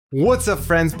What's up,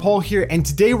 friends? Paul here, and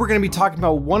today we're going to be talking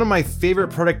about one of my favorite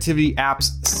productivity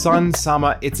apps,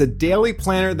 Sunsama. It's a daily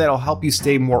planner that'll help you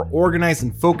stay more organized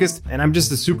and focused, and I'm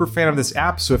just a super fan of this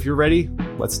app, so if you're ready,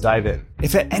 let's dive in.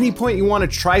 If at any point you want to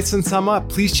try Sunsama,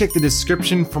 please check the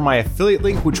description for my affiliate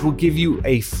link, which will give you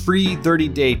a free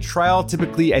 30-day trial.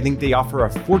 Typically, I think they offer a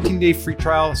 14-day free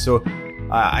trial, so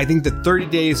I think the 30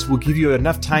 days will give you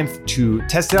enough time to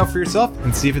test it out for yourself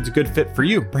and see if it's a good fit for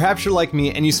you. Perhaps you're like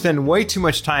me and you spend way too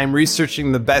much time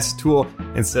researching the best tool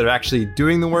instead of actually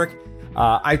doing the work.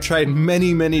 I've tried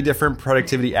many different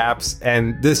productivity apps,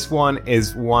 and this one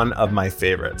is one of my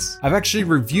favorites. I've actually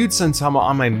reviewed Sunsama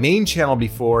on my main channel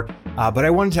before, but I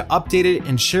wanted to update it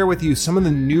and share with you some of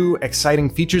the new exciting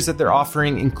features that they're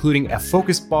offering, including a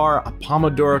focus bar, a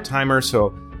Pomodoro timer,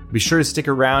 so be sure to stick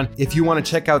around. If you want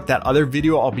to check out that other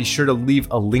video, I'll be sure to leave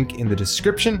a link in the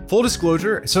description. Full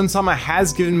disclosure, Sunsama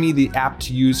has given me the app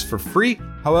to use for free.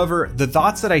 However, the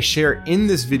thoughts that I share in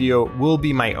this video will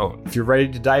be my own. If you're ready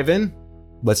to dive in,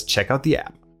 let's check out the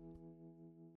app.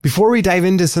 Before we dive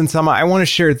into Sunsama, I want to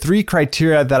share 3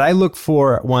 criteria that I look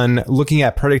for when looking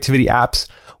at productivity apps.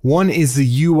 One is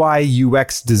the UI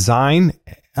UX design.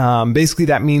 Basically,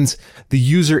 that means the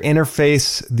user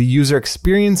interface, the user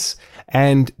experience.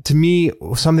 And to me,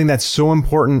 something that's so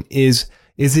important is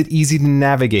it easy to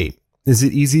navigate? Is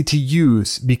it easy to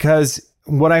use? Because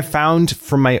what I found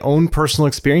from my own personal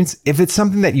experience, if it's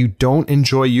something that you don't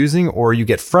enjoy using or you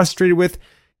get frustrated with,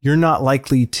 you're not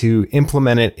likely to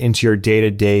implement it into your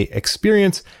day-to-day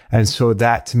experience. And so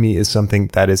that to me is something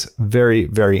that is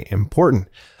very important.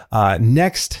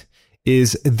 Next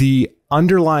is the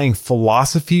underlying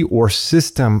philosophy or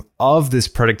system of this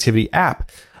productivity app.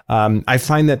 I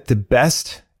find that the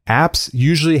best apps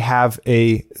usually have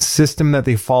a system that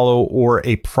they follow or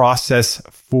a process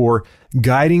for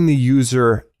guiding the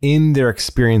user in their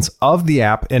experience of the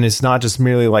app. And it's not just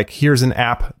merely like, here's an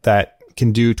app that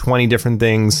can do 20 different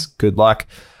things. Good luck.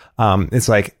 It's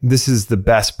like, this is the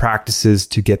best practices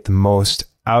to get the most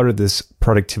out of this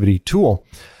productivity tool.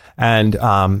 And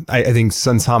I think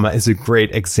Sunsama is a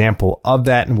great example of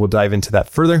that, and we'll dive into that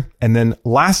further. And then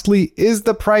lastly, is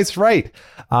the price right?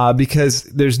 Because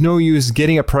there's no use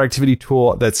getting a productivity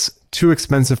tool that's too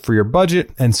expensive for your budget.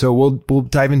 And so we'll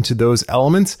dive into those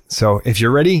elements. So if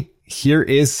you're ready, here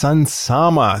is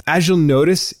Sunsama. As you'll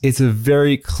notice, it's a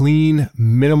very clean,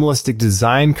 minimalistic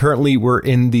design. Currently, we're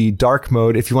in the dark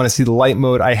mode. If you want to see the light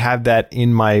mode, I have that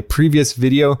in my previous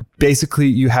video. Basically,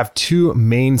 you have 2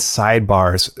 main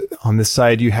sidebars. On this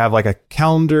side, you have like a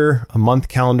calendar, a month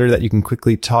calendar that you can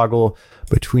quickly toggle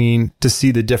between to see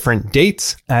the different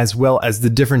dates as well as the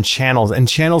different channels. And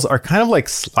channels are kind of like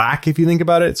Slack if you think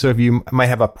about it. So if you might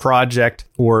have a project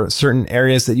or certain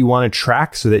areas that you want to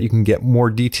track so that you can get more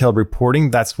detailed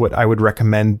reporting, that's what I would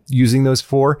recommend using those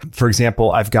for. For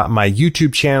example, I've got my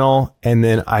YouTube channel and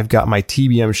then I've got my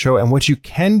TBM show. And what you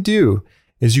can do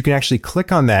is you can actually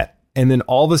click on that, and then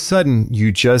all of a sudden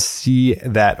you just see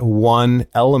that one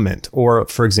element. Or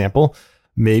for example,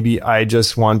 maybe I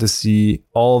just want to see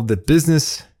all of the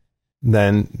business,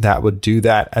 then that would do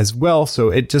that as well. So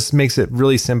it just makes it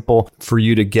really simple for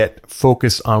you to get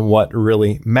focused on what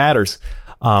really matters.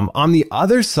 On the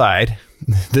other side,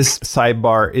 this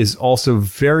sidebar is also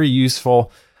very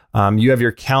useful. You have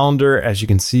your calendar. As you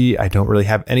can see, I don't really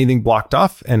have anything blocked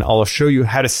off, and I'll show you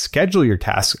how to schedule your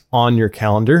tasks on your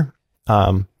calendar,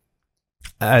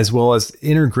 as well as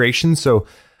integration. So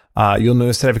you'll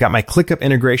notice that I've got my ClickUp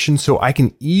integration, so I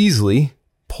can easily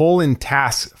pull in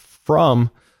tasks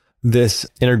from this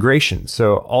integration.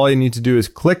 So all I need to do is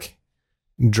click,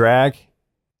 drag,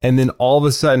 and then all of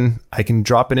a sudden I can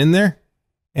drop it in there,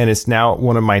 and it's now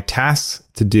one of my tasks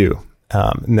to do.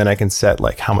 And then I can set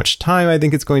like how much time I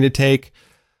think it's going to take.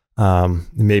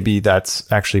 Maybe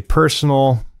that's actually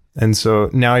personal. And so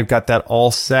now I've got that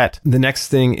all set. The next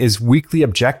thing is weekly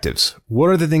objectives. What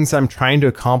are the things I'm trying to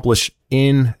accomplish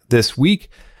in this week?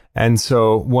 And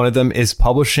so one of them is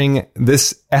publishing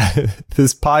this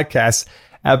podcast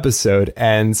episode.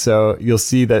 And so you'll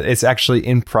see that it's actually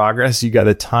in progress. You got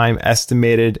the time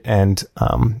estimated and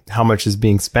how much is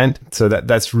being spent. So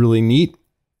that's really neat,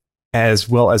 as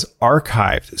well as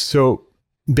archived. So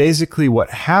basically what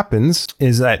happens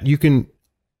is that you can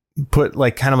put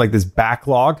like kind of like this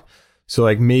backlog. So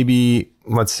like maybe,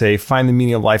 let's say, find the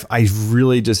meaning of life. I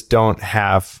really just don't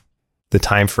have the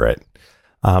time for it.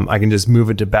 I can just move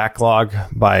it to backlog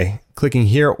by clicking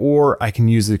here, or I can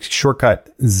use the shortcut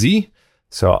Z.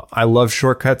 So I love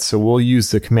shortcuts, so we'll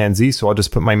use the command Z. So I'll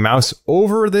just put my mouse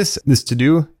over this to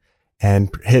do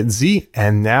and hit Z.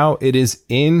 And now it is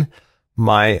in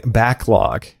my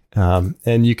backlog.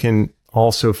 And you can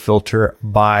also filter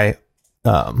by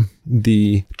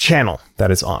the channel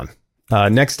that is on.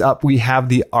 Next up, we have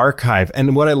the archive.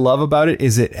 And what I love about it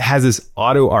is it has this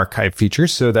auto archive feature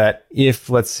so that if,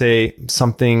 let's say,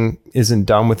 something isn't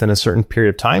done within a certain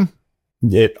period of time,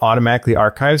 it automatically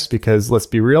archives, because let's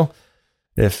be real,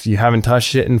 if you haven't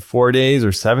touched it in 4 days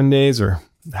or 7 days or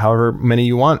however many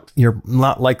you want, you're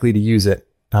not likely to use it,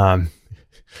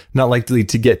 not likely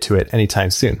to get to it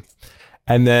anytime soon.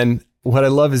 And then what I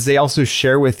love is they also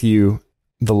share with you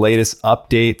the latest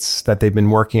updates that they've been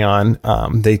working on.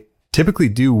 They typically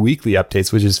do weekly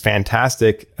updates, which is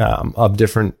fantastic, of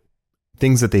different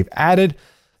things that they've added,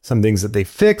 some things that they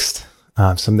fixed,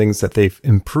 some things that they've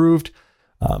improved.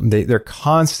 They're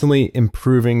constantly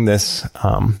improving this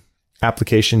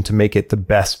application to make it the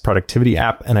best productivity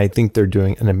app. And I think they're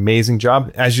doing an amazing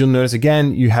job. As you'll notice,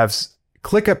 again, you have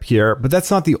ClickUp here, but that's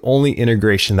not the only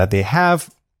integration that they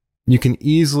have. You can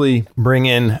easily bring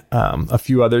in a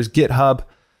few others. GitHub.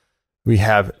 We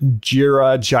have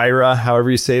Jira,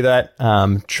 however you say that,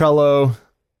 Trello,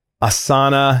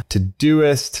 Asana,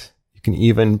 Todoist. You can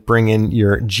even bring in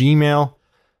your Gmail,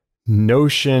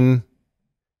 Notion,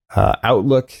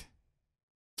 Outlook,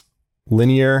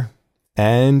 Linear,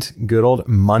 and good old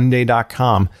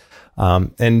Monday.com.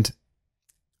 And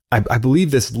I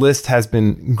believe this list has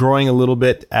been growing a little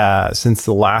bit since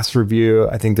the last review.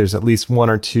 I think there's at least 1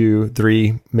 or 2,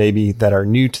 3 maybe that are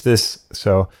new to this.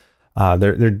 So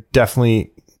they're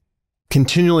definitely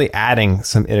continually adding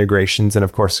some integrations. And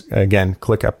of course, again,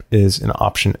 ClickUp is an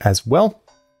option as well.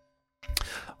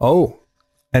 Oh,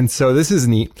 and so this is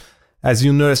neat. As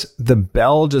you'll notice, the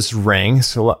bell just rang.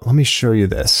 So let me show you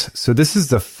this. So this is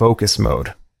the focus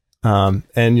mode.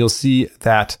 And you'll see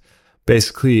that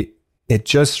basically it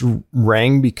just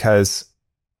rang because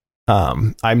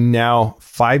I'm now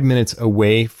 5 minutes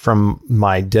away from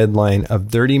my deadline of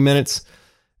 30 minutes.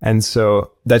 And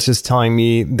so that's just telling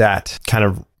me that kind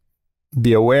of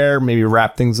be aware, maybe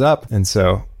wrap things up. And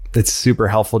so it's super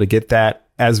helpful to get that,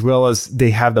 as well as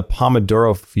they have the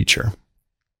Pomodoro feature,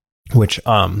 which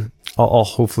I'll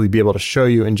hopefully be able to show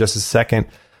you in just a second.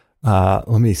 Let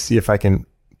me see if I can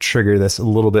trigger this a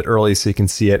little bit early so you can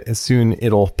see it. As soon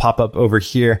it'll pop up over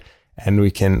here, and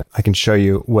I can show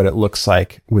you what it looks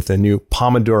like with the new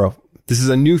Pomodoro. This is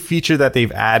a new feature that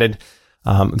they've added.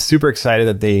 I'm super excited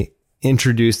that they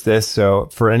introduced this. So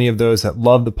for any of those that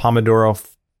love the Pomodoro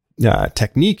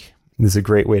technique, this is a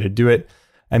great way to do it.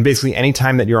 And basically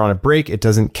anytime that you're on a break, it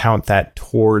doesn't count that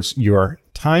towards your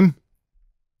time,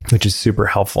 which is super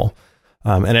helpful.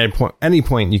 And at any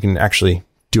point, you can actually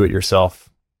do it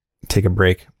yourself, take a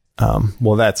break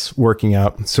while that's working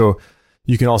out. So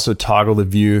you can also toggle the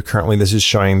view. Currently, this is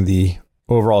showing the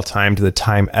overall time to the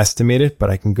time estimated, but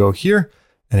I can go here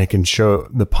and I can show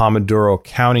the Pomodoro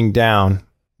counting down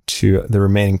to the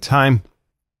remaining time.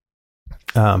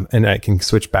 And I can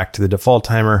switch back to the default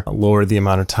timer, lower the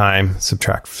amount of time,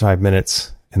 subtract 5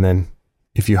 minutes. And then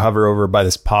if you hover over by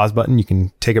this pause button, you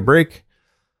can take a break.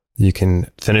 You can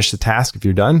finish the task if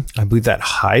you're done. I believe that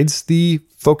hides the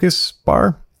focus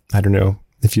bar. I don't know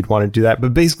if you'd want to do that,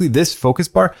 but basically this focus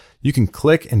bar, you can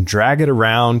click and drag it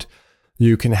around.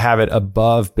 You can have it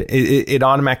above, it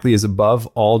automatically is above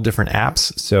all different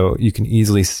apps. So you can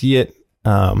easily see it.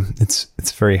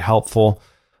 It's very helpful.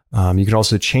 You can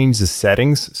also change the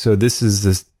settings. So this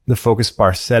is the focus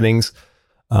bar settings.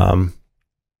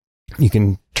 You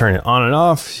can turn it on and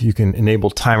off. You can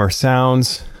enable timer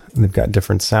sounds. They've got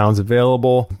different sounds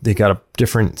available. They got a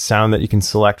different sound that you can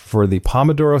select for the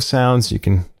Pomodoro sounds. You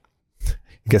can,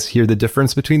 I guess, hear the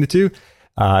difference between the two.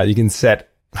 You can set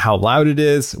how loud it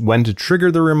is, when to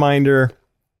trigger the reminder.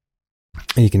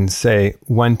 You can say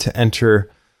when to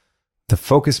enter the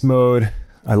focus mode.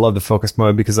 I love the focus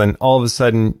mode because then all of a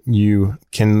sudden you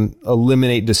can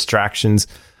eliminate distractions.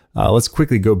 Let's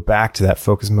quickly go back to that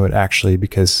focus mode actually,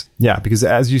 because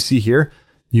as you see here,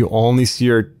 you only see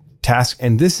your task.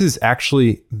 And this is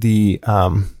actually the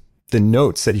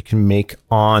notes that you can make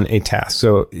on a task.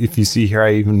 So if you see here,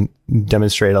 I even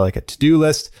demonstrate like a to-do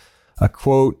list, a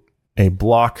quote, a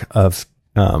block of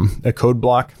a code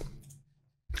block.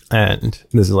 And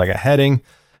this is like a heading.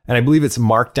 And I believe it's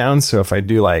markdown. So if I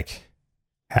do like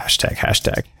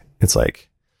hashtag, it's like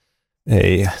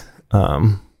a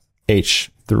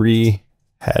H3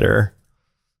 header.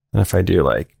 And if I do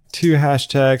like 2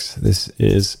 hashtags, this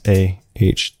is a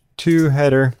H2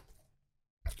 header,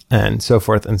 and so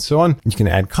forth and so on. You can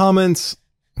add comments.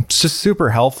 It's just super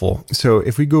helpful. So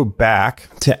if we go back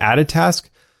to add a task,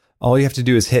 all you have to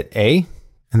do is hit A,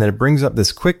 and then it brings up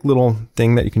this quick little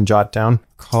thing that you can jot down.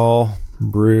 Call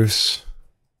Bruce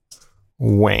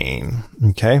Wayne.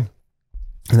 Okay.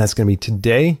 And that's going to be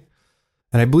today.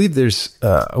 And I believe there's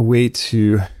a way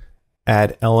to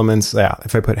add elements. Yeah,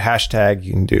 if I put hashtag,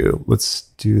 you can do, let's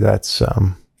do that's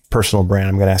personal brand.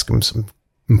 I'm going to ask them some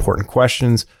important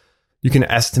questions. You can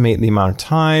estimate the amount of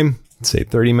time, say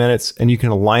 30 minutes, and you can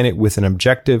align it with an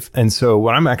objective. And so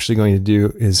what I'm actually going to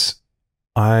do is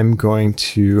I'm going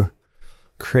to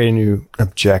create a new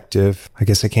objective. I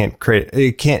guess I can't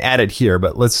add it here,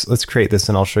 but let's create this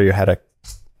and I'll show you how to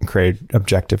create an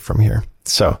objective from here.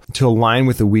 So to align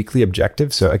with the weekly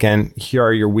objective. So again, here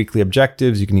are your weekly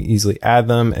objectives. You can easily add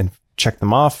them and check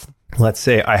them off. Let's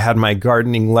say I had my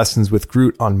gardening lessons with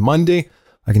Groot on Monday.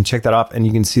 I can check that off and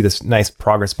you can see this nice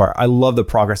progress bar. I love the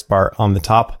progress bar on the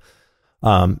top.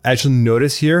 As you'll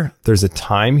notice here, there's a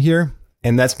time here,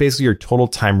 and that's basically your total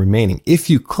time remaining. If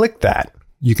you click that,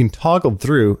 you can toggle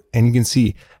through and you can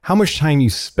see how much time you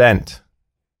spent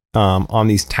on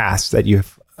these tasks that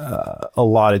you've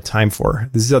allotted time for.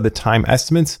 These are the time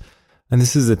estimates, and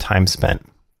this is the time spent.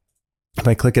 If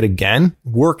I click it again,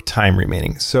 work time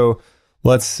remaining. So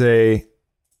let's say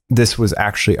this was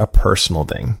actually a personal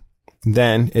thing.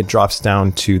 Then it drops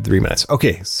down to 3 minutes.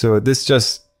 Okay, so this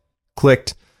just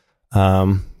clicked.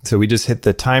 So we just hit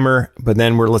the timer, but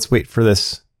then let's wait for the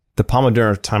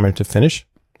Pomodoro timer to finish.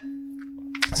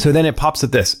 So then it pops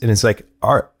up this, and it's like,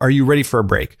 are you ready for a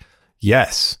break?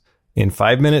 Yes, in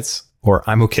 5 minutes, or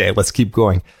I'm okay, let's keep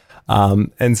going.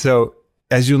 And so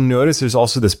as you'll notice, there's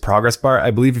also this progress bar.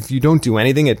 I believe if you don't do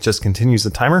anything, it just continues the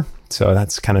timer. So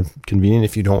that's kind of convenient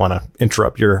if you don't want to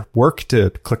interrupt your work to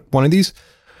click one of these.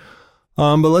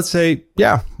 But let's say,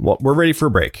 yeah, well, we're ready for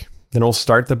a break. Then it'll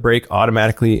start the break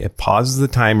automatically. It pauses the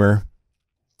timer,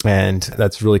 and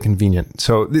that's really convenient.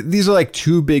 So these are like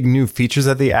two big new features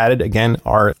that they added. Again,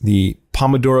 are the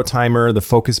Pomodoro timer, the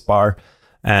focus bar.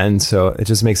 And so it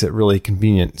just makes it really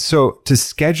convenient. So to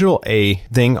schedule a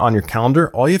thing on your calendar,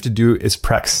 all you have to do is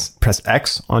press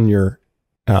X on your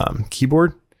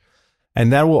keyboard,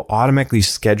 and that will automatically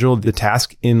schedule the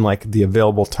task in like the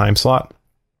available time slot.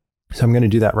 So I'm going to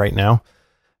do that right now.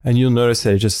 And you'll notice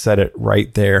that it just set it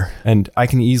right there, and I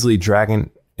can easily drag in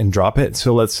and drop it.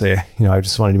 So let's say, I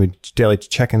just wanted to do daily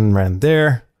check-in right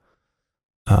there.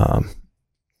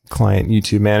 Client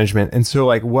YouTube management. And so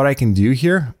like what I can do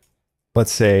here,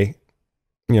 let's say,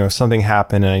 something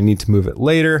happened and I need to move it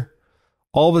later.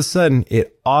 All of a sudden,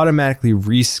 it automatically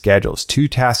reschedules. 2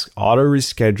 tasks auto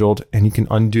rescheduled, and you can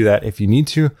undo that if you need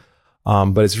to.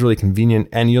 But it's really convenient.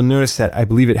 And you'll notice that I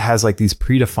believe it has like these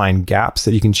predefined gaps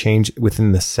that you can change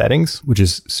within the settings, which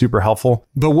is super helpful.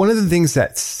 But one of the things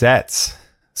that sets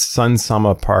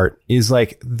Sunsama apart is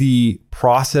like the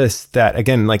process that,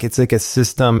 again, like it's like a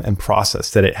system and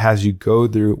process that it has you go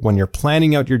through when you're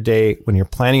planning out your day, when you're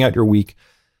planning out your week.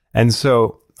 And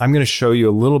so I'm going to show you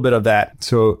a little bit of that.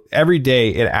 So every day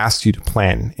it asks you to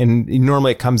plan, and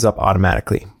normally it comes up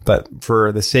automatically. But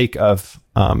for the sake of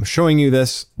showing you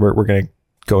this, we're going to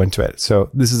go into it. So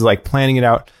this is like planning it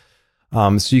out.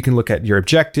 So you can look at your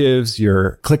objectives,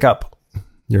 click up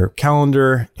your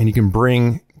calendar, and you can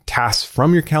bring tasks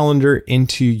from your calendar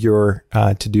into your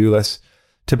to-do list.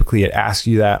 Typically, it asks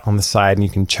you that on the side, and you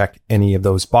can check any of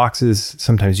those boxes.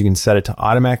 Sometimes you can set it to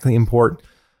automatically import.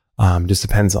 Just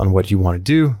depends on what you want to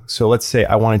do. So let's say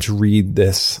I wanted to read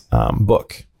this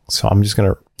book. So I'm just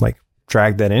going to like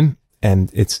drag that in,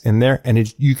 and it's in there,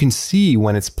 and you can see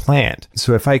when it's planned.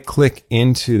 So if I click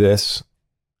into this,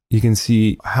 you can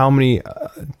see how many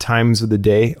times of the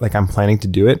day like I'm planning to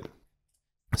do it.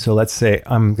 So let's say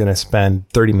I'm going to spend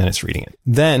 30 minutes reading it.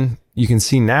 Then you can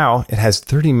see now it has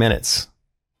 30 minutes.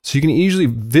 So you can easily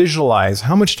visualize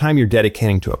how much time you're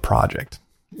dedicating to a project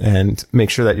and make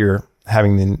sure that you're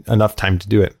having enough time to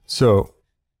do it. So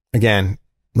again,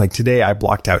 like today, I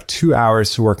blocked out 2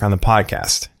 hours to work on the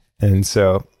podcast. And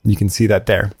so you can see that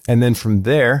there. And then from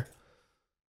there,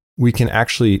 we can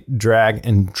actually drag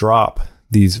and drop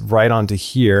these right onto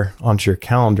here, onto your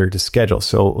calendar to schedule.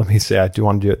 So let me say I do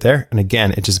want to do it there. And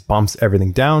again, it just bumps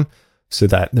everything down so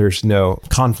that there's no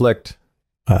conflict,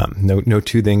 no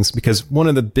two things. Because one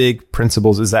of the big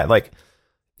principles is that like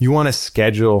you want to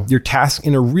schedule your task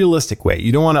in a realistic way.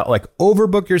 You don't want to like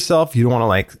overbook yourself. You don't want to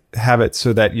like have it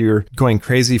so that you're going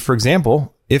crazy. For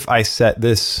example, if I set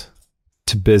this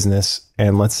to business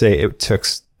and let's say it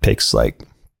takes like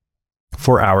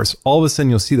 4 hours, all of a sudden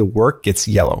you'll see the work gets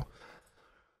yellow.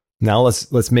 Now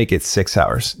let's make it 6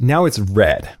 hours. Now it's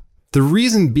red. The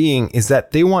reason being is that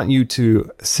they want you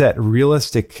to set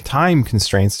realistic time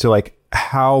constraints to like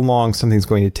how long something's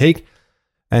going to take.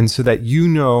 And so that you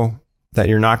know that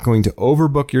you're not going to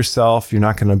overbook yourself. You're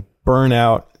not going to burn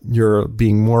out. You're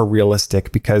being more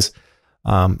realistic because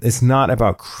it's not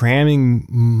about cramming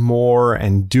more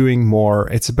and doing more.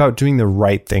 It's about doing the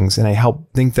right things. And I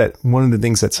think that one of the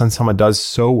things that Sunsama does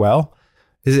so well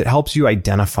is it helps you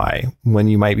identify when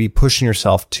you might be pushing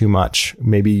yourself too much.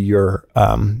 Maybe you're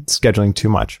scheduling too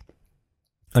much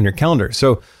on your calendar.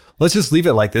 So let's just leave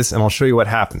it like this and I'll show you what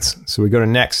happens. So we go to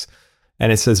next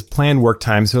and it says planned work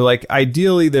time. So like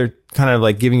ideally they're kind of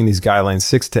like giving you these guidelines.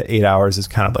 6 to 8 hours is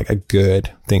kind of like a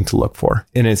good thing to look for.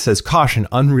 And it says caution,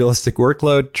 unrealistic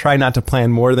workload. Try not to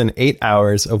plan more than 8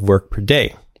 hours of work per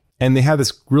day. And they have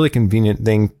this really convenient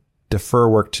thing, defer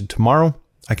work to tomorrow.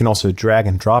 I can also drag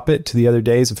and drop it to the other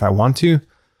days if I want to,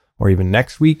 or even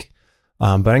next week. But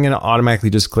I'm going to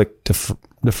automatically just click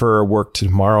defer work to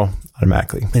tomorrow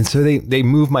automatically. And so they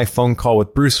move my phone call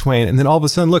with Bruce Wayne. And then all of a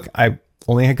sudden, look, I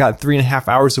only got 3.5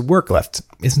 hours of work left.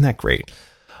 Isn't that great?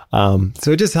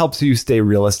 So it just helps you stay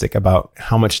realistic about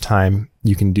how much time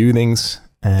you can do things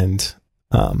and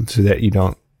so that you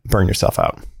don't burn yourself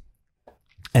out.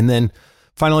 And then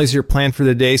finally is your plan for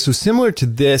the day. So similar to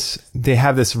this, they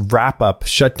have this wrap up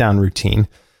shutdown routine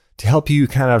to help you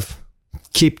kind of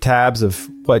keep tabs of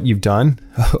what you've done.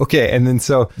 Okay. And then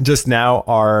so just now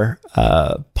our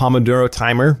Pomodoro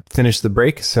timer finished the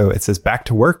break. So it says back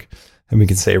to work and we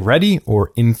can say ready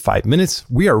or in 5 minutes.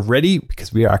 We are ready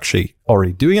because we are actually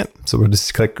already doing it. So we'll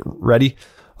just click ready.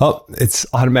 Oh, it's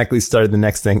automatically started the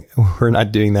next thing. We're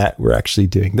not doing that. We're actually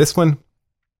doing this one.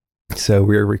 So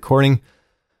we're recording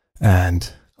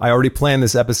and I already planned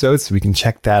this episode so we can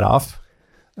check that off.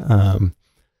 And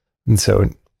so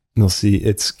you'll see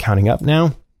it's counting up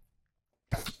now.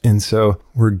 And so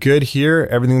we're good here.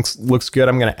 Everything looks good.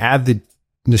 I'm going to add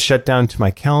the shutdown to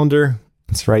my calendar.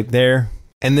 It's right there.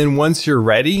 And then once you're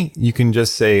ready, you can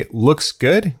just say, looks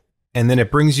good. And then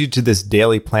it brings you to this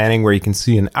daily planning where you can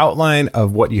see an outline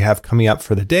of what you have coming up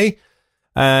for the day.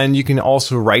 And you can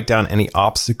also write down any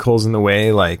obstacles in the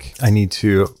way, like I need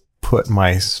to put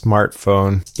my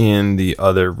smartphone in the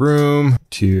other room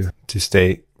to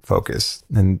stay focused.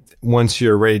 And once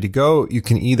you're ready to go, you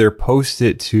can either post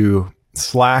it to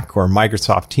Slack or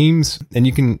Microsoft Teams, and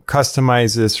you can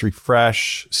customize this,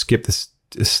 refresh, skip this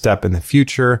step in the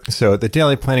future. So the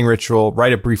daily planning ritual,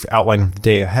 write a brief outline of the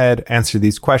day ahead, answer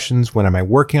these questions. What am I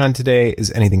working on today?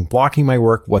 Is anything blocking my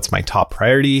work? What's my top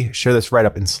priority? Share this right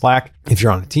up in Slack. If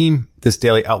you're on a team, this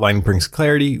daily outline brings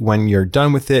clarity. When you're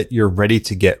done with it, you're ready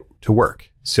to get to work.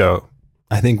 So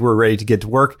I think we're ready to get to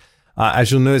work.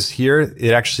 As you'll notice here,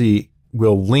 it actually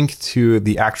will link to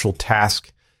the actual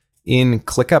task in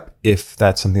ClickUp if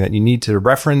that's something that you need to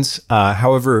reference.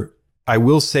 However, I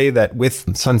will say that with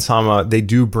Sunsama, they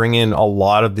do bring in a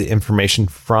lot of the information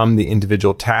from the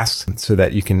individual tasks so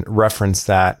that you can reference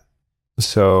that.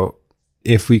 So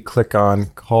if we click on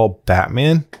Call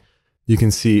Batman, you can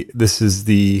see this is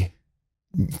the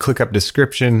ClickUp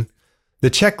description.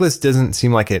 The checklist doesn't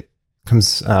seem like it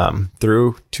comes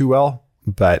through too well,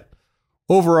 but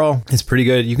overall, it's pretty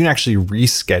good. You can actually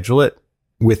reschedule it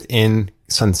within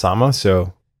Sunsama.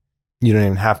 So you don't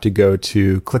even have to go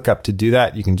to ClickUp to do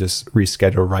that. You can just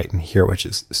reschedule right in here, which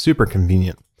is super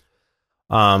convenient.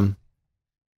 So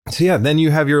yeah, then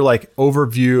you have your like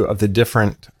overview of the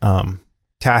different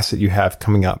tasks that you have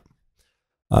coming up,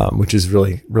 which is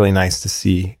really, really nice to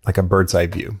see, like a bird's eye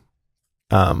view.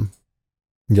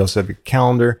 You also have your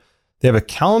calendar. They have a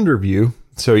calendar view.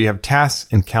 So you have tasks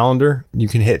and calendar. You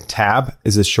can hit tab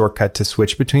as a shortcut to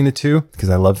switch between the two because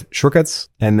I love shortcuts.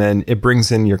 And then it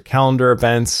brings in your calendar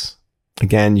events.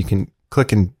 Again, you can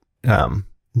click and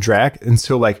drag. And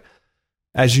so like,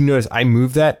 as you notice, I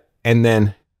moved that and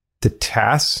then the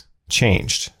tasks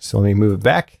changed. So let me move it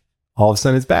back. All of a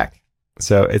sudden it's back.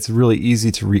 So it's really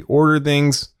easy to reorder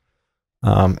things.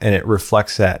 And it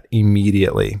reflects that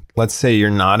immediately. Let's say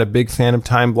you're not a big fan of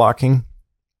time blocking.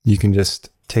 You can just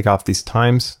take off these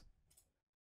times.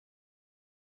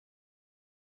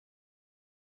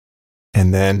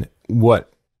 And then one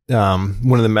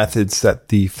of the methods that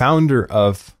the founder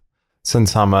of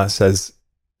Sunsama says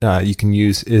you can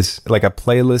use is like a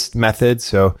playlist method.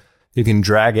 So you can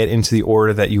drag it into the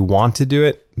order that you want to do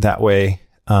it. That way,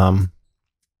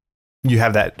 you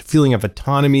have that feeling of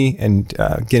autonomy and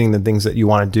getting the things that you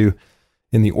want to do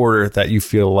in the order that you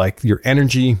feel like your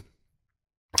energy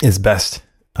is best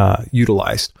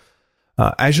utilized.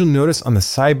 As you'll notice on the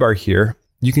sidebar here,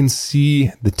 you can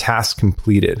see the task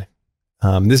completed.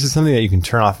 This is something that you can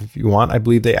turn off if you want. I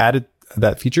believe they added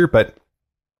that feature, but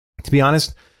to be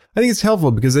honest, I think it's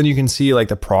helpful because then you can see like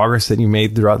the progress that you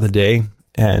made throughout the day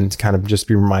and kind of just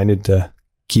be reminded to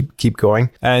keep going.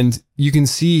 And you can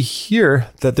see here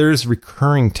that there's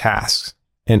recurring tasks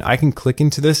and I can click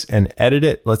into this and edit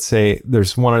it. Let's say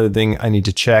there's one other thing I need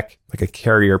to check, like a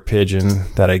carrier pigeon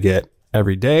that I get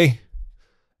every day.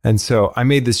 And so I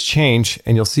made this change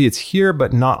and you'll see it's here,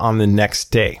 but not on the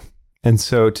next day. And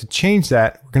so to change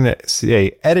that, we're going to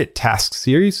say edit task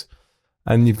series,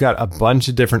 and you've got a bunch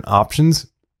of different options.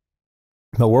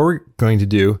 But what we're going to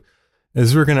do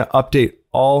is we're going to update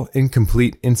all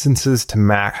incomplete instances to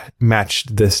match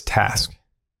this task.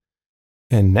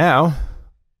 And now,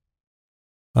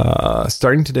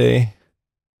 starting today,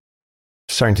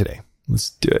 let's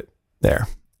do it there.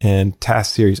 And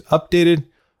task series updated.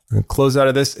 We're going to close out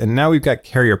of this. And now we've got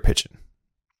carrier pigeon.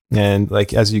 And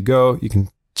like as you go, you can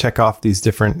check off these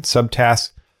different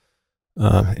subtasks.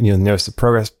 And you'll notice the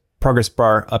progress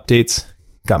bar updates.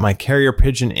 Got my carrier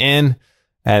pigeon in.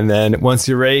 And then once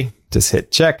you're ready, just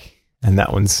hit check. And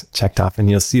that one's checked off. And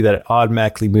you'll see that it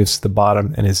automatically moves to the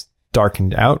bottom and is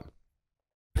darkened out.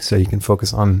 So you can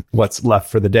focus on what's left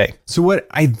for the day. So what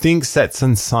I think sets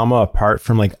Sunsama apart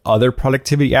from like other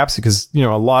productivity apps, because, you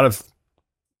know, a lot of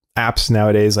apps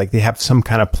nowadays, like they have some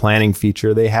kind of planning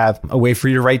feature. They have a way for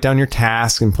you to write down your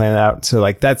task and plan it out. So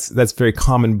like that's very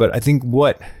common. But I think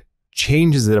what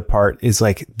changes it apart is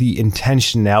like the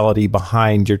intentionality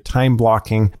behind your time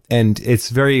blocking, and it's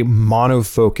very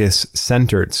monofocus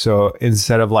centered. So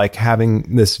instead of like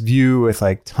having this view with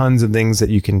like tons of things that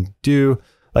you can do,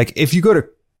 like if you go to,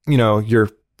 you know, your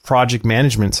project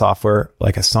management software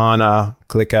like Asana,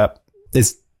 ClickUp,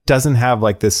 this doesn't have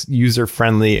like this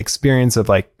user-friendly experience of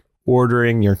like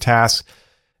ordering your tasks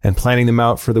and planning them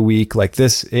out for the week like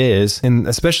this is. And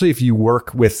especially if you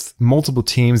work with multiple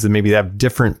teams and maybe they have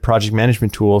different project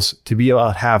management tools, to be able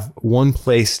to have one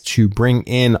place to bring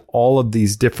in all of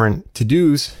these different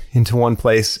to-dos into one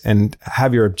place and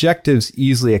have your objectives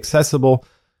easily accessible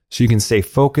so you can stay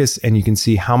focused and you can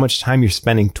see how much time you're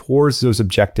spending towards those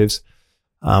objectives.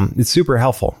 It's super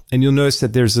helpful. And you'll notice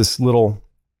that there's this little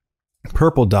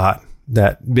purple dot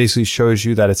that basically shows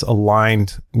you that it's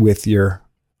aligned with your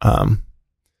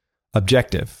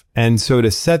objective. And so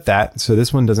to set that, so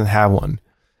this one doesn't have one.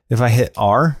 If I hit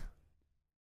R,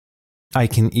 I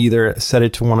can either set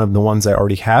it to one of the ones I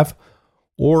already have,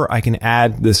 or I can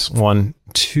add this one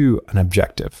to an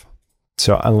objective.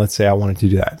 So let's say I wanted to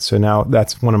do that. So now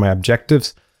that's one of my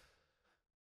objectives.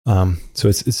 So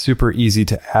it's super easy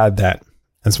to add that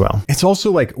as well. It's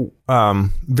also like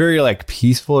very like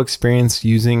peaceful experience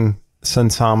using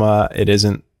Sunsama. It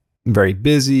isn't very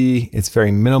busy. It's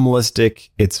very minimalistic.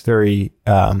 It's very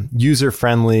user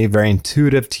friendly, very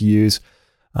intuitive to use.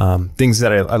 Things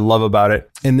that I love about it.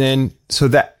 And then so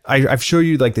that I've showed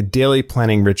you like the daily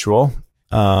planning ritual.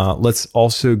 Let's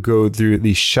also go through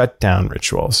the shutdown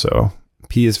ritual. So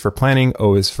P is for planning,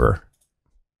 O is for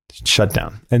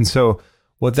shutdown. And so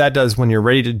what that does when you're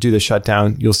ready to do the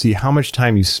shutdown, you'll see how much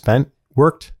time you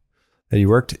worked.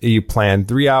 You planned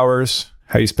 3 hours,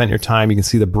 how you spent your time. You can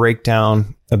see the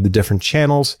breakdown of the different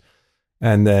channels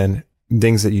and then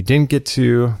things that you didn't get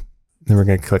to. Then we're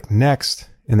going to click next.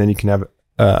 And then you can have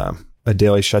a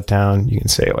daily shutdown. You can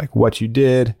say like what you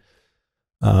did.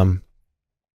 And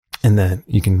then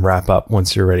you can wrap up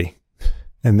once you're ready.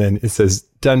 And then it says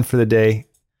done for the day.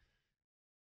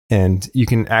 And you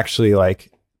can actually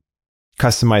like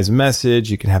customize a message.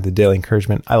 You can have the daily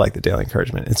encouragement. I like the daily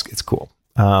encouragement. It's cool.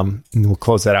 And we'll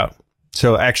close that out.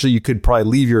 So actually you could probably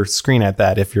leave your screen at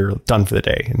that if you're done for the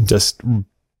day and just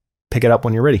pick it up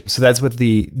when you're ready. So that's what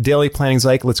the daily planning is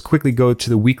like. Let's quickly go to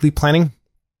the weekly planning.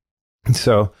 And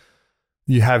so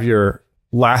you have your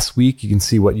last week. You can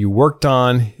see what you worked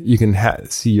on. You can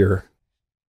see your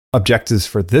objectives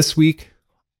for this week.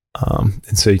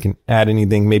 And so you can add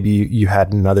anything. Maybe you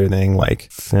had another thing like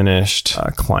finished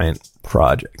client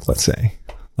project. Let's say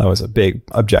that was a big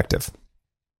objective.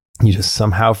 You just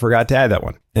somehow forgot to add that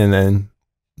one, and then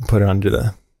put it under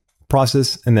the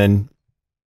process. And then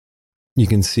you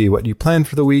can see what you planned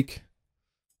for the week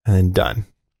and then done.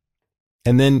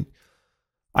 And then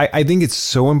I think it's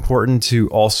so important to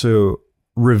also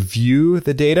review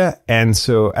the data. And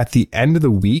so at the end of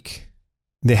the week,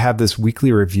 they have this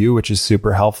weekly review, which is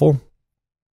super helpful.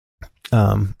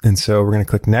 And so we're going to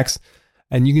click next,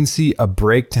 and you can see a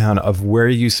breakdown of where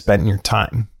you spent your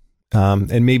time.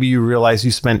 And maybe you realize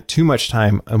you spent too much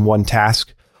time on one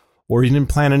task, or you didn't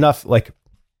plan enough. Like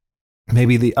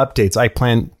maybe the updates I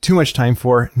planned too much time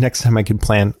for. Next time I could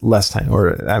plan less time,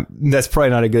 or that's probably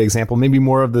not a good example. Maybe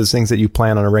more of those things that you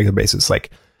plan on a regular basis,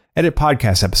 like edit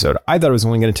podcast episode. I thought it was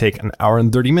only going to take an hour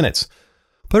and 30 minutes.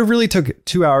 But it really took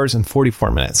 2 hours and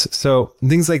 44 minutes. So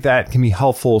things like that can be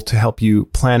helpful to help you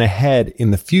plan ahead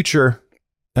in the future,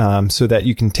 so that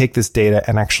you can take this data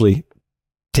and actually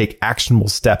take actionable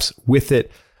steps with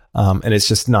it. And it's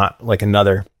just not like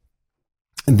another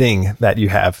thing that you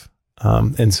have.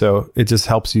 And so it just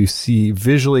helps you see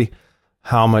visually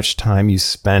how much time you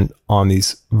spent on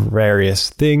these various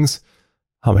things,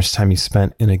 how much time you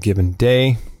spent in a given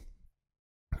day.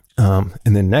 And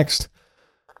then next,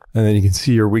 and then you can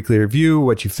see your weekly review,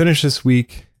 what you finished this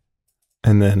week,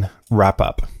 and then wrap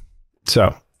up.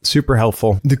 So super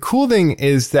helpful. The cool thing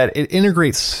is that it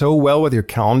integrates so well with your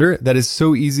calendar that it's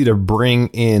so easy to bring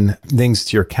in things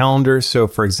to your calendar. So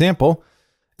for example,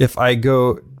 if I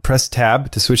go press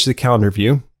tab to switch to the calendar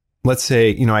view, let's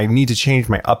say, I need to change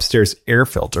my upstairs air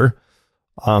filter.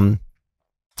 I'm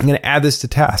going to add this to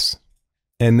tasks.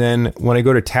 And then when I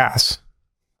go to tasks,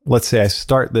 let's say I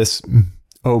start this.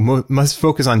 Must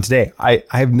focus on today.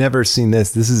 I've never seen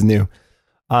this. This is new.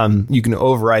 You can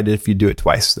override it if you do it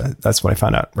twice. That's what I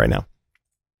found out right now.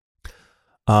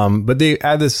 But they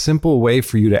add this simple way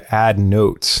for you to add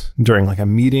notes during like a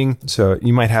meeting. So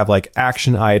you might have like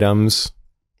action items.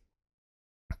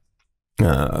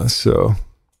 So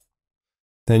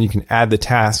then you can add the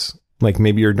tasks. Like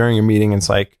maybe you're during a meeting and it's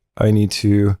like, I need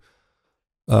to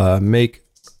make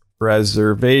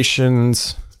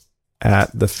reservations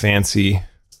at the fancy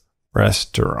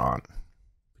restaurant,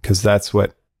 because that's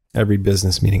what every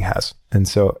business meeting has. And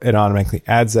so it automatically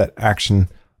adds that action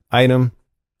item.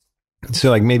 So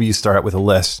like maybe you start out with a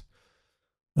list,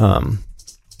 and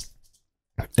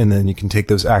then you can take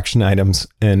those action items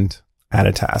and add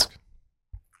a task.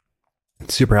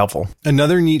 It's super helpful.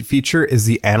 Another neat feature is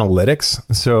the analytics.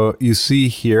 So you see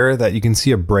here that you can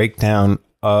see a breakdown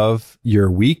of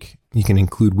your week. You can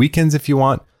include weekends if you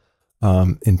want.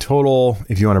 In total,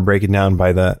 if you want to break it down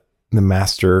by the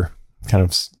master kind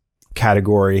of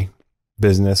category,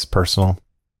 business, personal,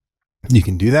 you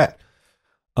can do that.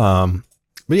 But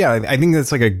yeah, I think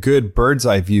that's like a good bird's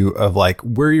eye view of like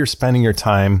where you're spending your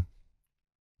time.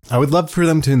 I would love for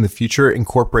them to in the future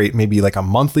incorporate maybe like a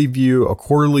monthly view, a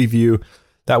quarterly view.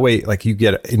 That way, like you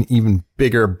get an even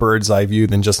bigger bird's eye view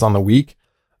than just on the week.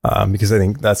 Because I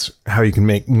think that's how you can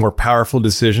make more powerful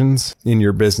decisions in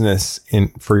your business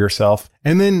for yourself.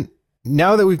 And then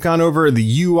now that we've gone over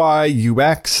the UI,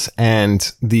 UX,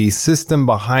 and the system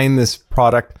behind this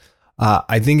product,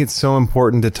 I think it's so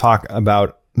important to talk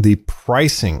about the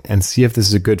pricing and see if this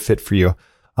is a good fit for you.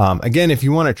 Again, if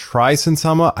you want to try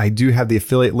Sunsama, I do have the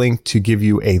affiliate link to give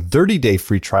you a 30-day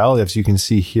free trial. As you can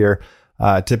see here,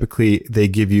 typically they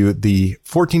give you the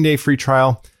 14-day free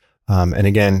trial. And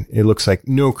again, it looks like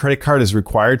no credit card is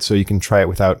required, so you can try it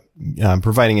without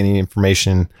providing any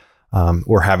information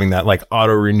or having that like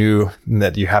auto renew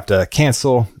that you have to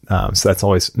cancel. So that's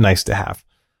always nice to have.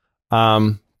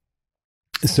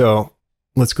 So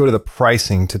let's go to the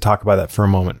pricing to talk about that for a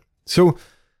moment. So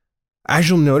as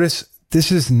you'll notice, this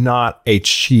is not a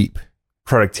cheap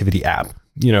productivity app.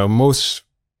 Most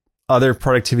other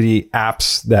productivity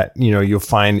apps that, you'll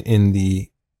find in the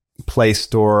Play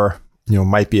Store,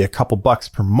 might be a couple bucks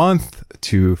per month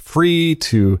to free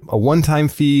to a one-time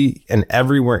fee and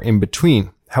everywhere in between.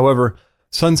 However,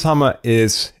 Sunsama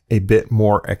is a bit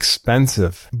more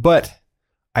expensive, but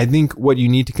I think what you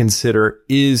need to consider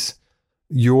is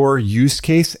your use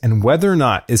case and whether or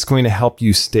not it's going to help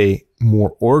you stay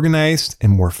more organized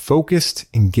and more focused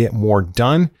and get more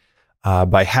done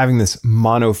by having this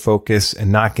mono focus and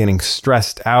not getting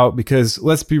stressed out. Because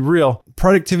let's be real,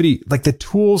 productivity, like the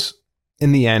tools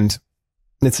in the end,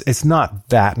 it's not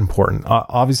that important.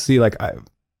 Obviously, like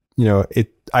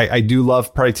I do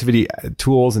love productivity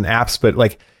tools and apps, but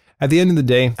like at the end of the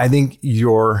day, I think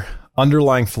your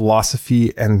underlying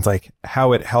philosophy and like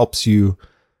how it helps you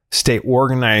stay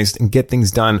organized and get things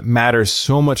done matters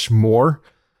so much more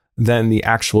than the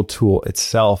actual tool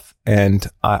itself. And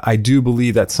I do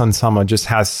believe that Sunsama just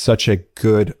has such a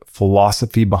good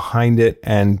philosophy behind it,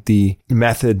 and the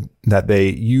method that they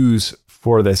use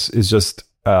for this is just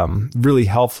really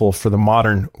helpful for the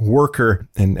modern worker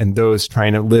and those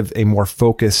trying to live a more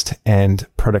focused and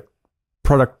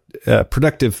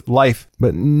productive life,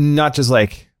 but not just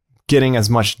like getting as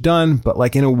much done, but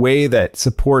like in a way that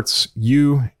supports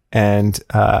you and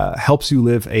helps you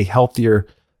live a healthier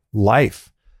life.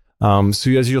 So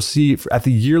as you'll see at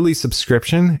the yearly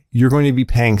subscription, you're going to be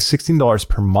paying $16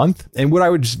 per month. And what I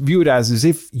would view it as is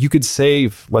if you could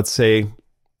save, let's say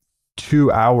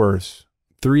 2 hours,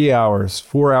 3 hours,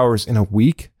 4 hours in a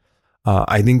week,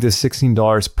 I think the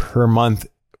 $16 per month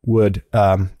would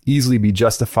easily be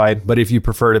justified. But if you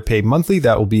prefer to pay monthly,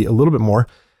 that will be a little bit more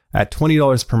at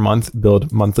 $20 per month,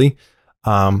 billed monthly.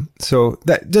 So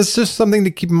that's just something to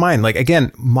keep in mind. Like,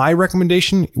 again, my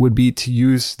recommendation would be to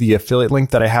use the affiliate link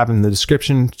that I have in the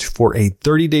description for a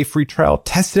 30-day free trial.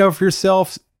 Test it out for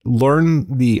yourself. Learn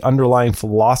the underlying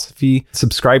philosophy.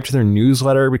 Subscribe to their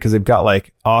newsletter because they've got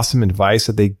like awesome advice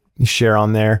that they share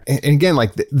on there. And again,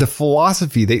 like the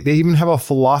philosophy, they even have a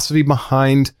philosophy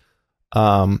behind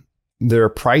their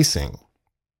pricing.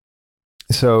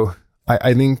 So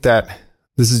I think that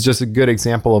this is just a good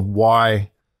example of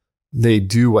why they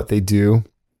do what they do.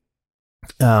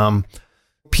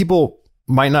 People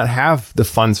might not have the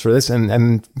funds for this.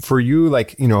 And for you,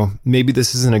 like, maybe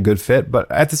this isn't a good fit, but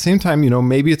at the same time,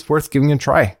 maybe it's worth giving a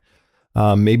try.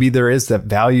 Maybe there is that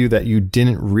value that you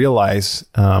didn't realize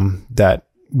that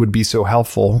would be so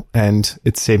helpful, and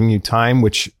it's saving you time,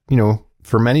 which,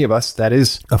 for many of us, that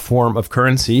is a form of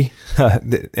currency,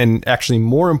 and actually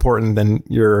more important than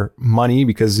your money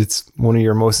because it's one of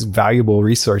your most valuable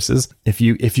resources. If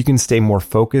you can stay more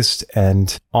focused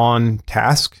and on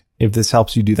task, if this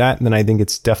helps you do that, then I think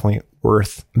it's definitely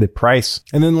worth the price.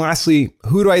 And then lastly,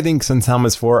 who do I think Sunsama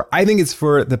is for? I think it's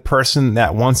for the person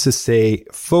that wants to stay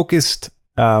focused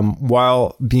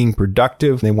while being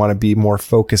productive. They want to be more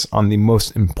focused on the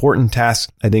most important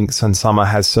tasks. I think Sunsama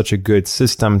has such a good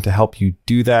system to help you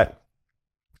do that.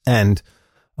 And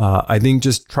I think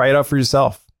just try it out for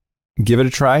yourself. Give it a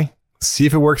try. See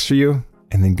if it works for you,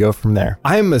 and then go from there.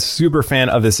 I am a super fan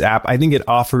of this app. I think it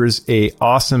offers an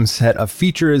awesome set of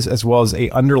features as well as an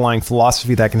underlying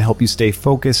philosophy that can help you stay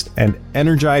focused and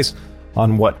energized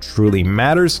on what truly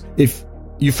matters. If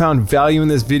you found value in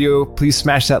this video, please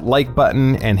smash that like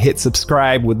button and hit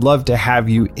subscribe. Would love to have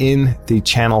you in the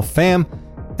channel fam.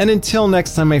 And until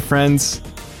next time, my friends,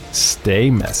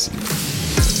 stay messy.